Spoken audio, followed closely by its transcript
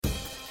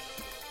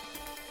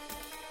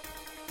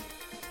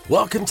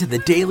Welcome to the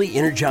Daily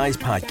Energize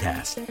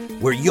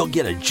Podcast, where you'll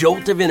get a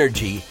jolt of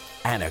energy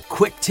and a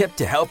quick tip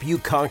to help you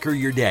conquer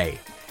your day.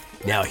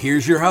 Now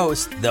here's your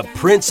host, the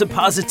Prince of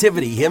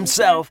Positivity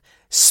himself,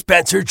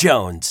 Spencer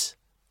Jones.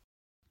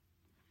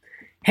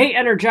 Hey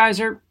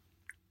Energizer,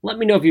 let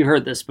me know if you've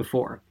heard this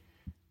before.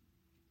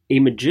 A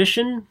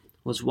magician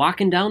was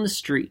walking down the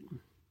street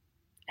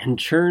and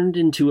turned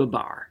into a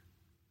bar.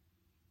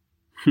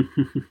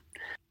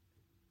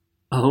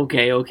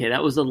 Okay,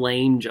 that was a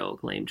lame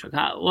joke.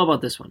 What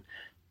about this one?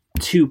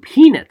 Two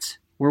peanuts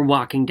were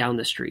walking down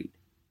the street.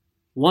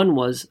 One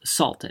was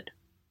salted.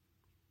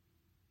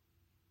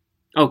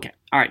 Okay,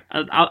 all right,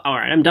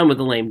 I'm done with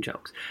the lame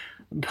jokes.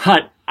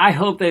 But I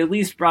hope they at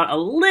least brought a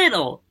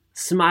little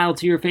smile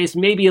to your face,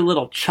 maybe a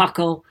little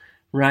chuckle,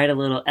 right? A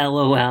little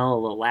LOL,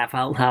 a little laugh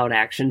out loud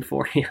action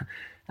for you.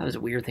 That was a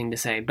weird thing to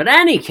say. But in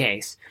any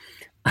case,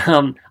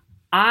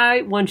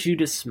 I want you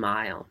to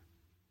smile.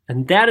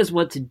 And that is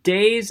what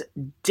today's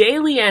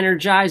Daily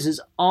Energize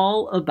is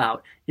all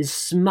about, is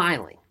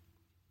smiling.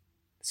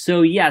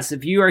 So yes,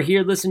 if you are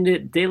here listening to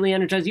Daily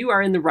Energize, you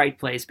are in the right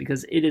place,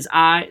 because it is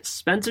I,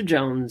 Spencer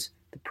Jones,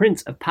 the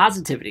Prince of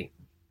Positivity,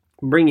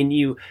 bringing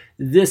you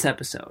this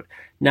episode.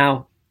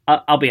 Now,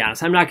 I'll be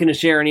honest, I'm not going to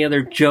share any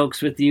other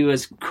jokes with you,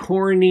 as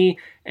corny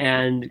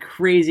and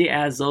crazy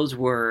as those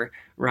were,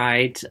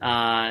 right?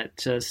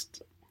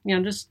 Just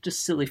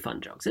silly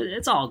fun jokes.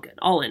 It's all good,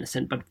 all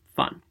innocent, but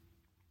fun.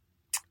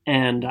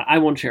 And I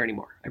won't share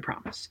anymore, I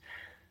promise.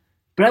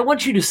 But I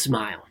want you to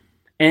smile.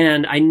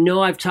 And I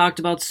know I've talked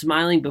about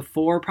smiling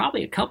before,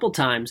 probably a couple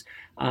times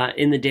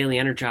in the Daily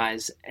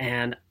Energize.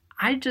 And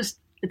it's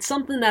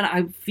something that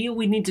I feel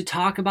we need to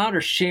talk about or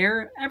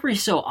share every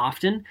so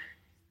often,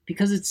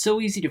 because it's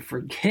so easy to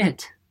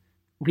forget.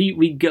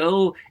 We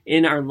go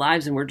in our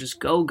lives and we're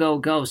just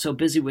go, so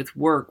busy with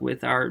work,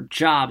 with our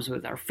jobs,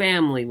 with our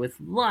family, with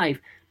life,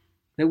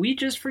 that we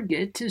just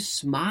forget to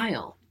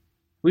smile.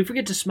 We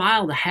forget to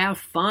smile, to have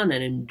fun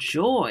and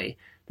enjoy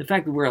the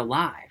fact that we're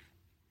alive.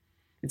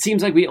 It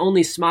seems like we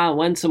only smile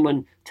when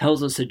someone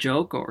tells us a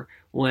joke, or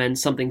when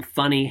something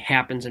funny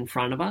happens in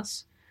front of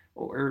us,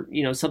 or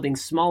something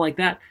small like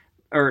that,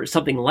 or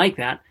something like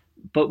that.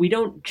 But we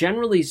don't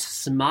generally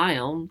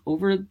smile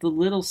over the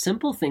little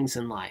simple things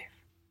in life,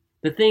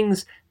 the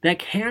things that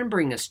can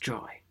bring us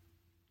joy,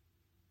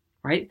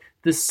 right?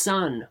 The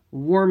sun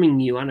warming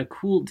you on a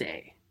cool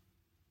day,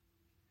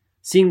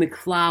 seeing the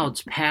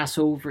clouds pass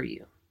over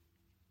you,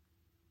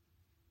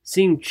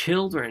 seeing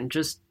children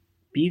just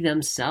be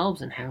themselves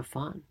and have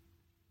fun,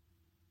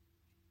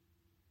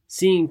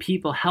 seeing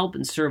people help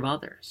and serve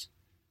others,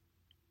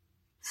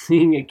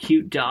 seeing a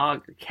cute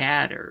dog or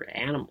cat or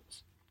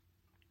animals.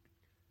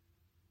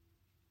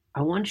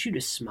 I want you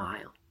to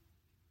smile.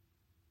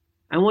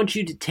 I want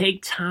you to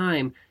take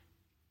time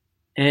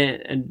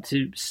and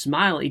to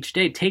smile each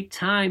day. Take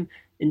time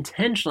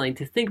intentionally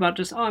to think about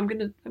just, I'm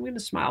gonna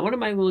smile. What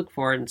am I going to look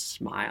for and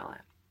smile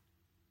at?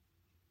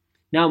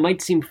 Now, it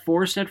might seem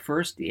forced at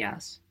first.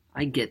 Yes,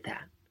 I get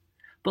that.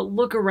 But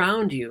look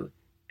around you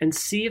and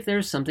see if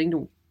there's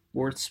something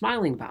worth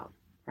smiling about,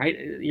 right?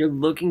 You're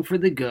looking for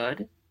the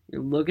good.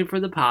 You're looking for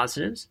the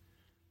positives.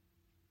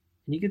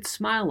 And you could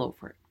smile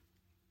over it.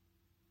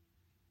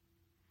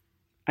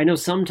 I know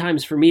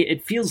sometimes for me,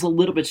 it feels a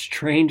little bit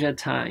strange at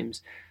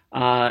times,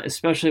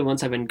 especially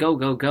once I've been go,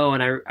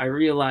 and I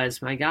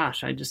realize, my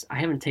gosh, I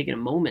haven't taken a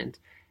moment.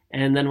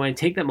 And then when I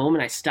take that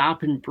moment, I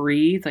stop and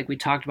breathe, like we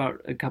talked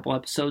about a couple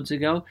episodes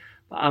ago.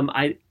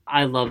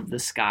 I love the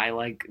sky,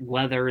 like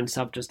weather and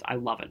stuff. I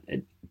love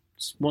it.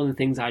 It's one of the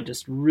things I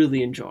just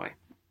really enjoy.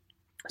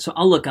 So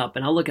I'll look up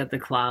and I'll look at the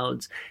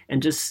clouds,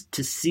 and just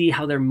to see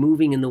how they're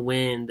moving in the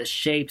wind, the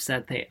shapes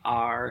that they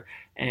are,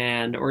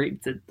 or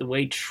the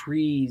way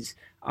trees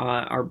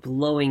are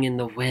blowing in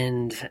the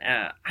wind.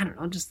 I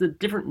don't know, just the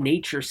different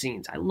nature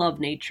scenes. I love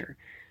nature.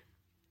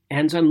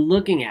 And so I'm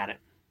looking at it.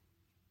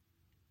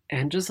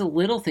 And just the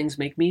little things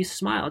make me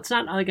smile. It's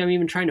not like I'm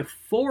even trying to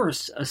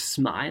force a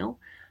smile.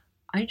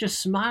 I just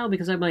smile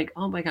because I'm like,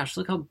 oh my gosh,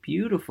 look how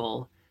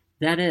beautiful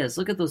that is.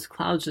 Look at those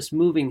clouds just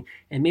moving.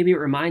 And maybe it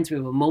reminds me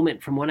of a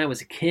moment from when I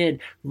was a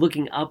kid,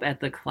 looking up at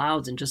the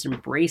clouds and just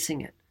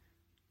embracing it.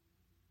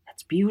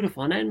 That's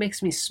beautiful. And that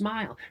makes me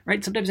smile,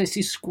 right? Sometimes I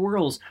see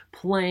squirrels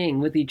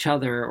playing with each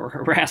other or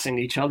harassing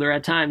each other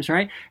at times,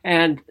 right?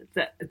 And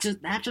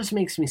that just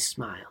makes me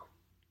smile.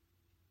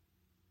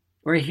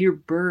 Or I hear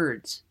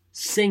birds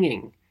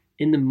singing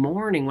in the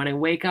morning when I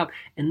wake up,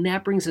 and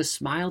that brings a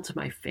smile to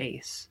my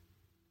face.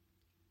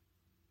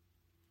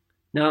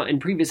 Now, in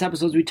previous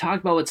episodes, we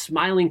talked about what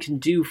smiling can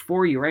do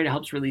for you, right? It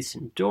helps release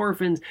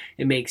endorphins.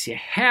 It makes you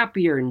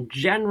happier in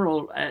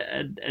general.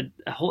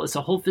 It's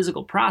a whole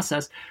physical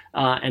process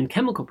and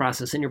chemical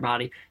process in your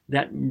body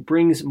that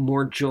brings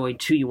more joy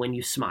to you when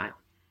you smile.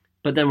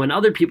 But then when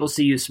other people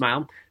see you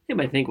smile, they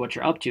might think what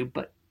you're up to,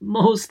 but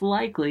most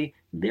likely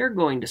they're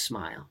going to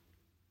smile.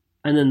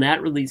 And then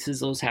that releases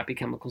those happy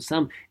chemicals to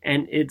them.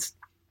 And it's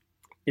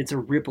a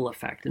ripple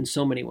effect in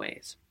so many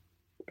ways.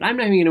 But I'm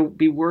not even going to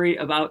be worried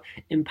about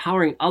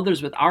empowering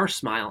others with our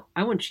smile.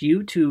 I want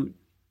you to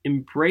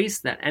embrace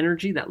that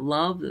energy, that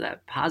love,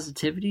 that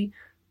positivity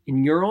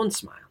in your own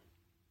smile.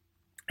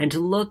 And to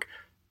look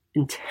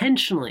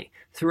intentionally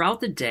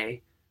throughout the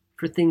day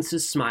for things to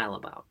smile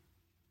about.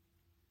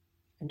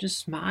 And just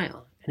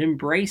smile and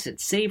embrace it,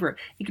 savor it.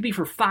 It could be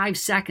for 5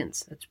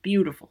 seconds. That's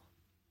beautiful.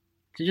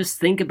 To just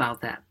think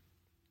about that.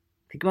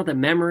 Think about the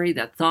memory,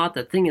 that thought,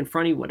 that thing in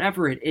front of you,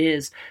 whatever it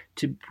is,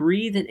 to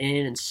breathe it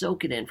in and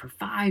soak it in for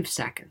 5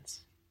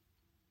 seconds.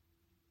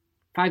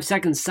 5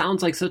 seconds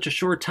sounds like such a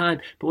short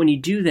time, but when you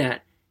do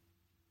that,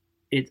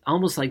 it's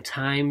almost like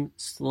time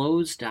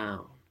slows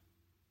down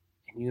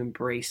and you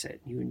embrace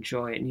it, you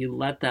enjoy it, and you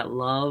let that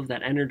love,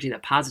 that energy,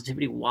 that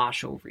positivity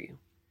wash over you.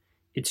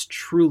 It's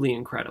truly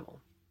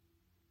incredible.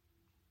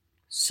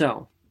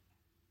 So,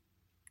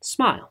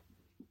 smile.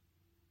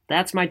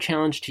 That's my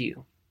challenge to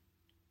you,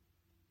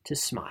 to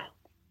smile.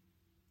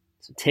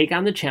 So take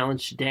on the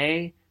challenge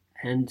today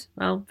and,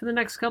 well, for the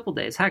next couple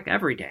days, heck,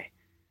 every day,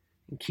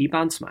 and keep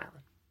on smiling.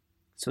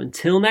 So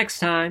until next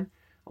time,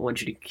 I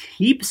want you to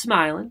keep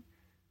smiling.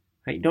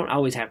 Right? You don't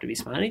always have to be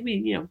smiling. It can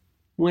be,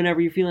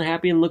 whenever you're feeling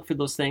happy, and look for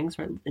those things.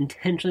 Right?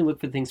 Intentionally look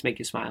for things that make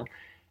you smile.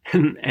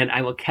 And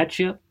I will catch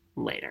you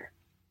later.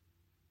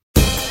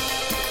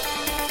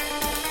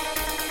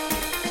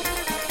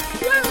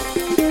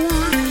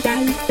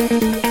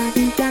 Bye.